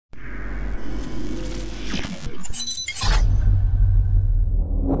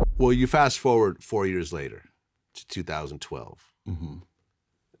Well, you fast forward 4 years later to 2012. Mm-hmm.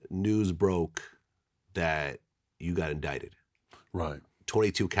 News broke that you got indicted. Right.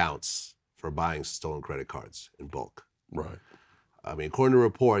 22 counts for buying stolen credit cards in bulk. Right. I mean, according to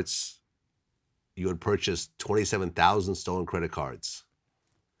reports, you had purchased 27,000 stolen credit cards.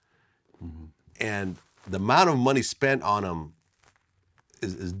 Mm-hmm. And the amount of money spent on them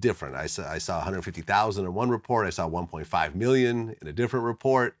is different. I saw 150,000 in one report. I saw 1.5 million in a different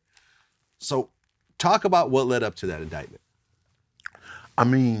report. So talk about what led up to that indictment. I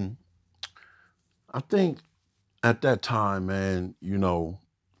mean, I think at that time, man, you know,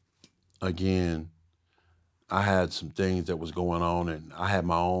 again, I had some things that was going on and I had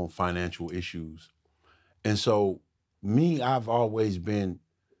my own financial issues. And so I've been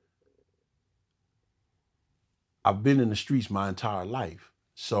in the streets my entire life.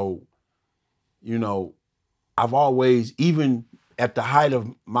 So, you know, I've always, even at the height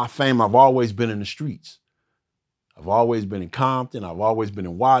of my fame, I've always been in the streets. I've always been in Compton. I've always been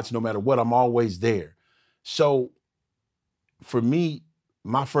in Watts. No matter what, I'm always there. So for me,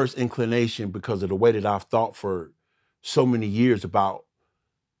 my first inclination, because of the way that I've thought for so many years about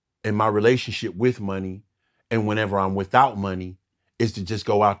in my relationship with money and whenever I'm without money, is to just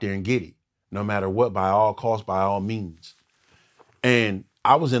go out there and get it, no matter what, by all costs, by all means. And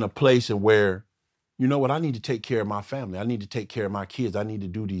I was in a place where, you know what, I need to take care of my family. I need to take care of my kids. I need to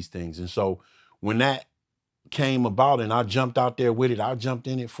do these things. And so when that came about and I jumped out there with it, I jumped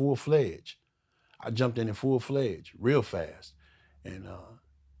in it full-fledged. Real fast. And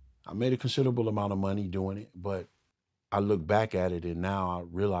I made a considerable amount of money doing it, but I look back at it and now I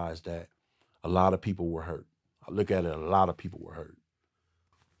realize that a lot of people were hurt. I look at it, a lot of people were hurt.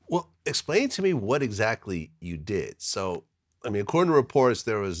 Well, explain to me what exactly you did. So, I mean, according to reports,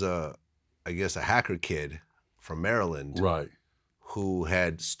 there was I guess a hacker kid from Maryland, right, who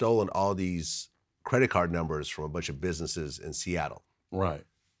had stolen all these credit card numbers from a bunch of businesses in Seattle. Right.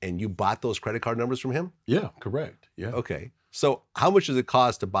 And you bought those credit card numbers from him? Yeah, correct. Yeah. Okay. So how much does it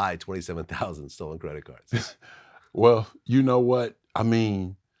cost to buy 27,000 stolen credit cards? Well, you know what? I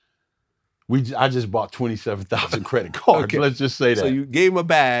mean, I just bought 27,000 credit cards. Okay. Let's just say that. So you gave him a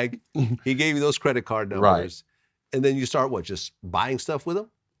bag, he gave you those credit card numbers, right, and then you start what, just buying stuff with him?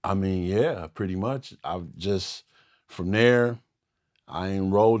 I mean, yeah, pretty much. From there, I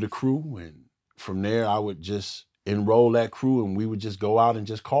enrolled the crew, and from there, I would just enroll that crew, and we would just go out and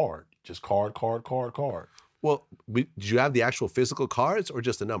just card. Well, did you have the actual physical cards or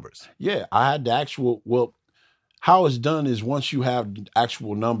just the numbers? Yeah, I had the actual, well, how it's done is once you have the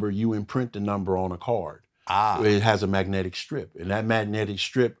actual number, you imprint the number on a card. Ah. It has a magnetic strip, and that magnetic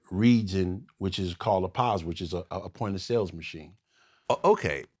strip reads in, which is called a POS, which is a point of sales machine.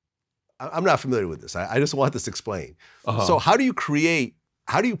 Okay. I'm not familiar with this. I just want this explained. So how do you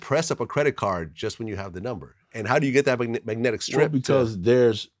press up a credit card just when you have the number? And how do you get that magnetic strip? Well, because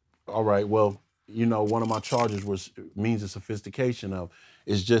you know, one of my charges was means of sophistication of,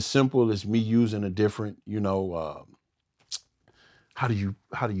 it's just simple as me using a different, you know, how do you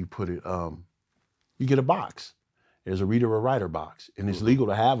put it? You get a box. There's a reader or writer box, and it's legal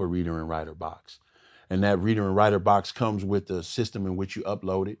to have a reader and writer box. And that reader and writer box comes with the system in which you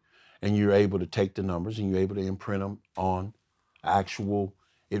upload it, and you're able to take the numbers and you're able to imprint them on actual,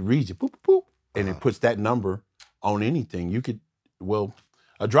 it reads it, boop, boop, boop, and it puts that number on anything. You could, well,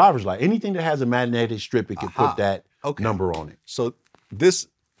 a driver's license, anything that has a magnetic strip, it could put that number on it. So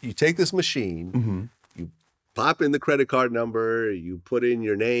you take this machine, you pop in the credit card number, you put in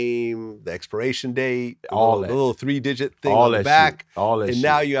your name, the expiration date, the little 3-digit thing on the back, and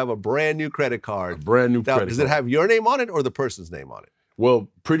now you have a brand new credit card. Does it have your name on it or the person's name on it? Well,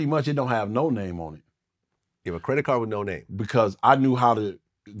 pretty much it don't have no name on it. You have a credit card with no name? Because I knew how to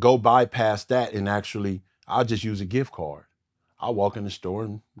go bypass that, and actually, I'll just use a gift card. I'll walk in the store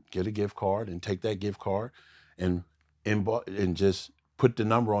and get a gift card and take that gift card and just put the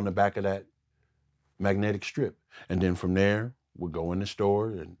number on the back of that magnetic strip. And then from there, we'll go in the store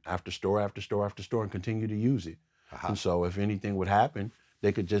and after store and continue to use it. And so if anything would happen,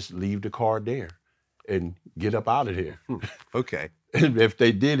 they could just leave the card there and get up out of there. Okay. And if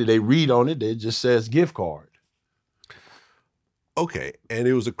they did it, they read on it, it just says gift card. Okay, and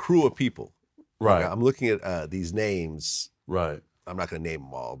it was a crew of people. Right. I'm looking at these names. Right. I'm not going to name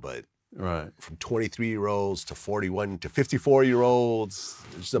them all, but right, from 23-year-olds to 41 to 54-year-olds,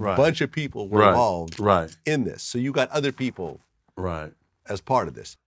 just a bunch of people were involved in this. So you got other people as part of this.